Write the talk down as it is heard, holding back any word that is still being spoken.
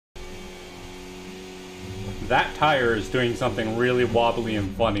that tire is doing something really wobbly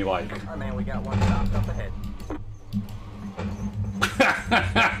and funny like. Oh man, we got one stopped up ahead.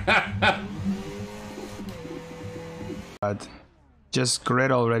 God. Just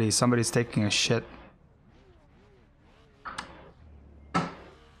grid already. Somebody's taking a shit.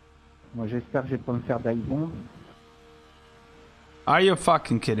 Moi j'espère que je vais pas me faire dive bomb. Are you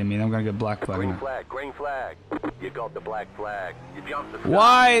fucking kidding me? I'm gonna get black flag now. Green flag. You got the black flag. You jumped the flag.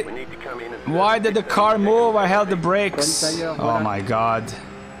 Why? We need to come in and Why did the car move? I held the brakes. Oh my god.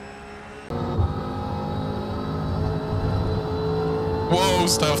 Whoa,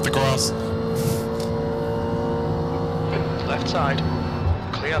 stay off the grass. Left side.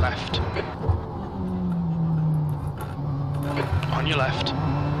 Clear left. On your left.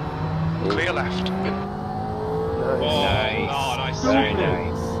 Clear left. Oh, nice. Oh, nice. Very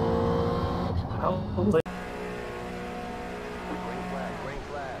nice. green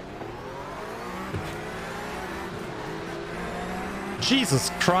flag.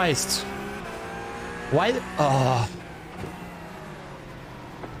 Jesus Christ. Why? Oh.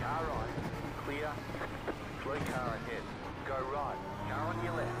 Car right. Clear. Slow car ahead. Go right. Car on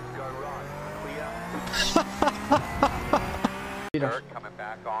your left. Go right. Clear. Third coming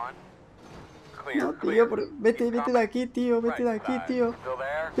back on. No, tío, vete de aquí, tío, vete de aquí, tío.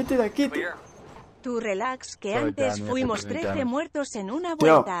 Vete de aquí, tío. Tú relax, que antes fuimos 13 muertos en una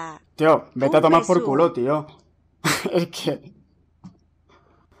vuelta. Tío, vete a tomar por culo, tío. Es que...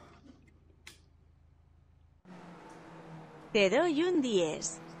 Te doy un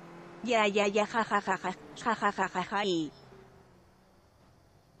 10. Ya, jajajaja, jajajaja, y...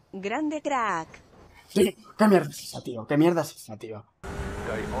 Grande crack. Sí, ¿qué mierda es esa, tío? ¿Qué mierda es esa, tío?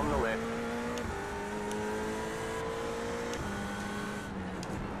 Stay on the left.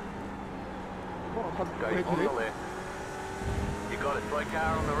 Stay on the left. You got a slow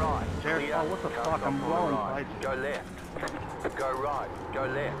car on the right. Clear. Oh, what the Car fuck? stop I'm on the wrong. right. Go left. Go right. Go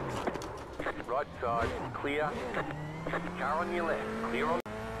left. Right side. Clear. Car on your left. Clear on.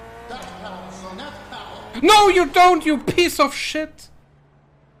 No, you don't, you piece of shit.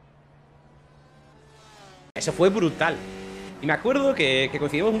 Eso fue brutal. Y me acuerdo que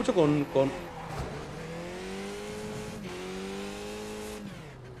coincidimos mucho con...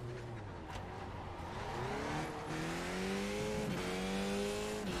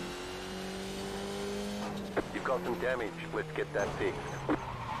 You've got some damage. Let's get that fixed.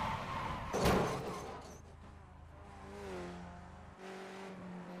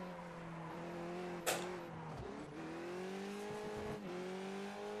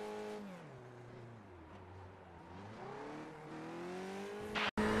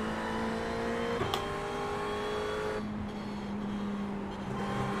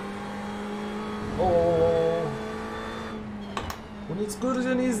 Oh. Un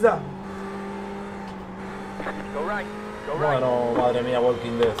excursionista. Go right. Go right. Bueno, madre mía,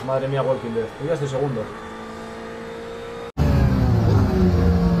 Walking Death. Madre mía, Walking Death. Yo ya estoy segundo.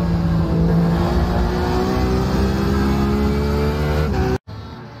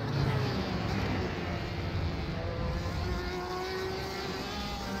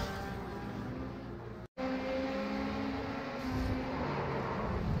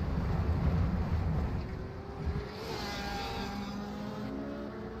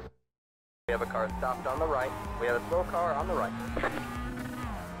 We have a car stopped on the right. We have a slow car on the right.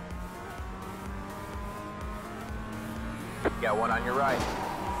 Got one on your right.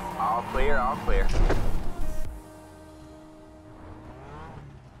 All clear, all clear.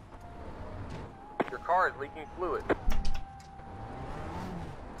 Your car is leaking fluid.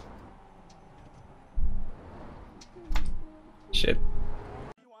 Shit.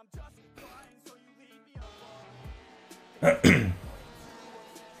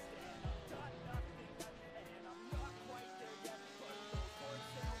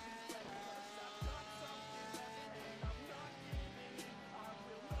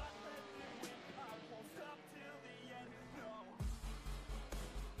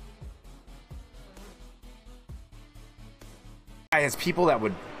 As people that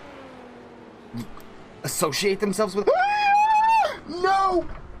would associate themselves with... No!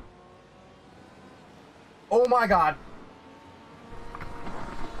 Oh my god.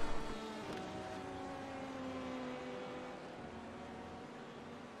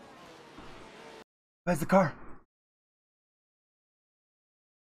 Where's the car?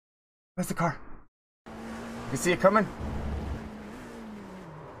 Where's the car? You see it coming?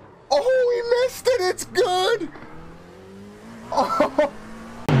 Oh, we missed it! It's good! Oh!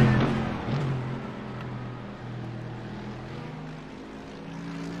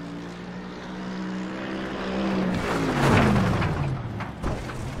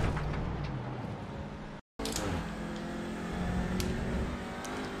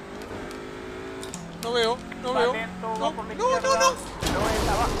 No veo, no veo. No, no, no, no. No ves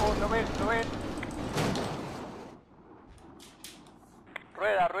abajo, no ves, no ves.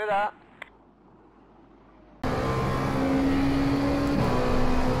 Rueda, rueda.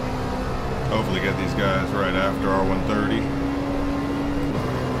 Hopefully get these guys right after our 130.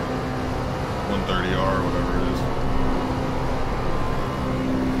 130R, whatever it is.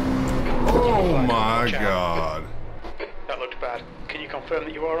 Oh my god. That looked bad. Can you confirm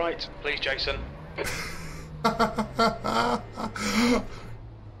that you're alright? Please, Jason.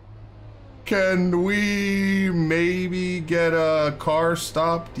 Can we maybe get a car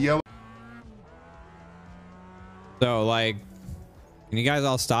stopped yellow? So, like, can you guys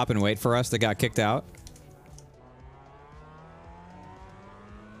all stop and wait for us that got kicked out?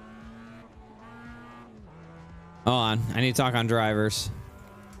 Hold on, I need to talk on drivers.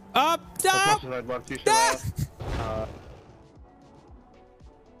 Up, up,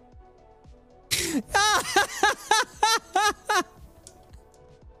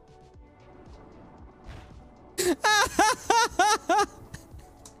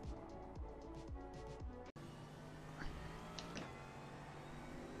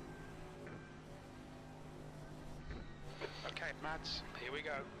 Okay, Mads, here we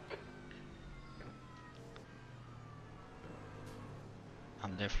go.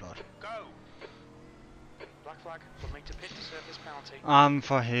 I'm there, Flot. Go! Black flag, we'll need to pit to serve this penalty.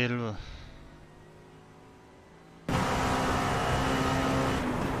 For helvede.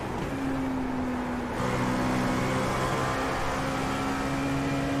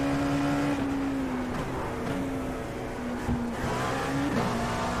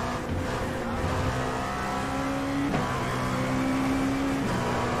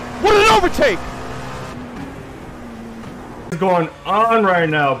 What an overtake! What's going on right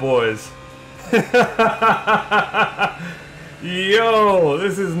now, boys? Yo,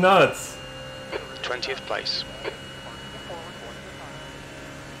 this is nuts. 20th place.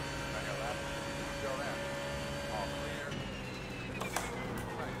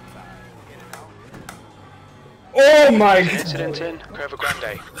 Oh my god! Incident in Curva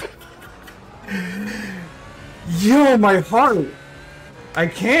Grande. Yo, my heart! I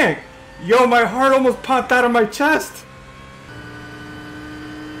can't! Yo, my heart almost popped out of my chest!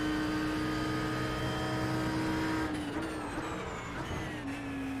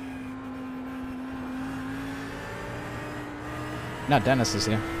 Now Dennis is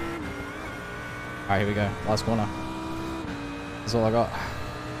here. Alright, here we go. Last corner. That's all I got.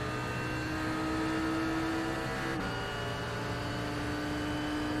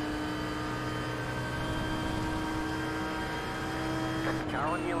 Car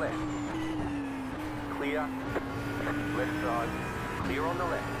on your left. Clear. Left side. Clear on the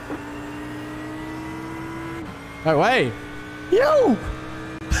left. No way! Yo!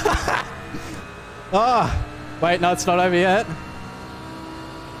 Ah! Wait, no, it's not over yet.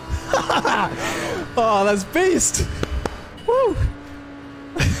 Oh, that's beast! Woo!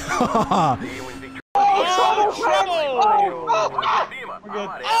 Oh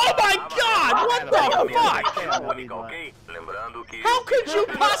my god! What the fuck? How could you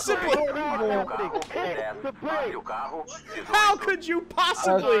possibly? How could you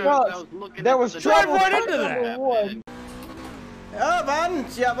possibly? That was drive right into that. Ja, Wand,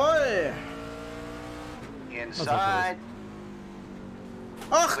 jawohl. Inside.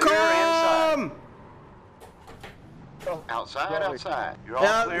 Ach komm! Outside, outside. You're all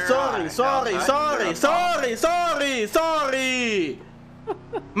Ja, clear. sorry!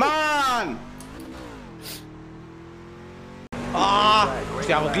 Mann! Ah!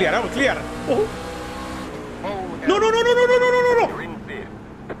 I will clear. Oh. No! You're in fifth.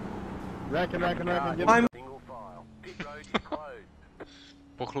 Reckon. I'm Single file. Pit road is closed.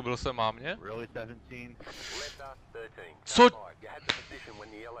 Pochlubil se má mě? Really 17. Left us 13. Co? You had the position when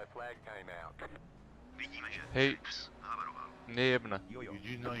the yellow flag came out. Hej, nejebne. You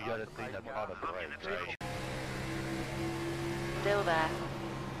do know you got a thing that's out of break, right? Still there.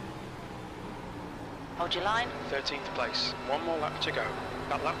 Hold your line. 13th place. One more lap to go.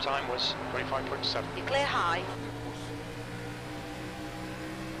 That lap time was 25.7. You clear high.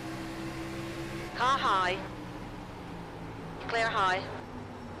 Car high. You clear high.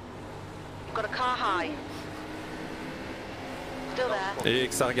 You've got a car high. Still there.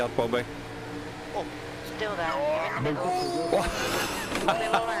 Ça regarde pas bien. Still there. Clear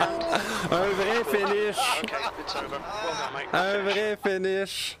all around. Un vrai finish! Okay, it's over. Well done, mate. Un vrai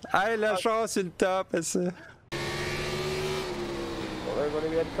finish! Hey, le char sur le top, ça! Well, they're going to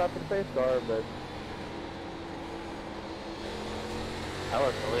get top in face car, but I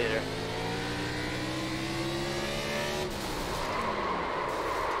was the leader.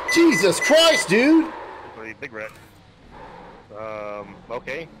 Jesus Christ, dude! Big red.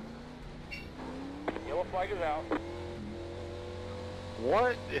 Okay. Yellow flag is out.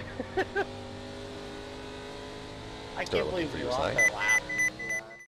 What? I can't believe we lost our lap.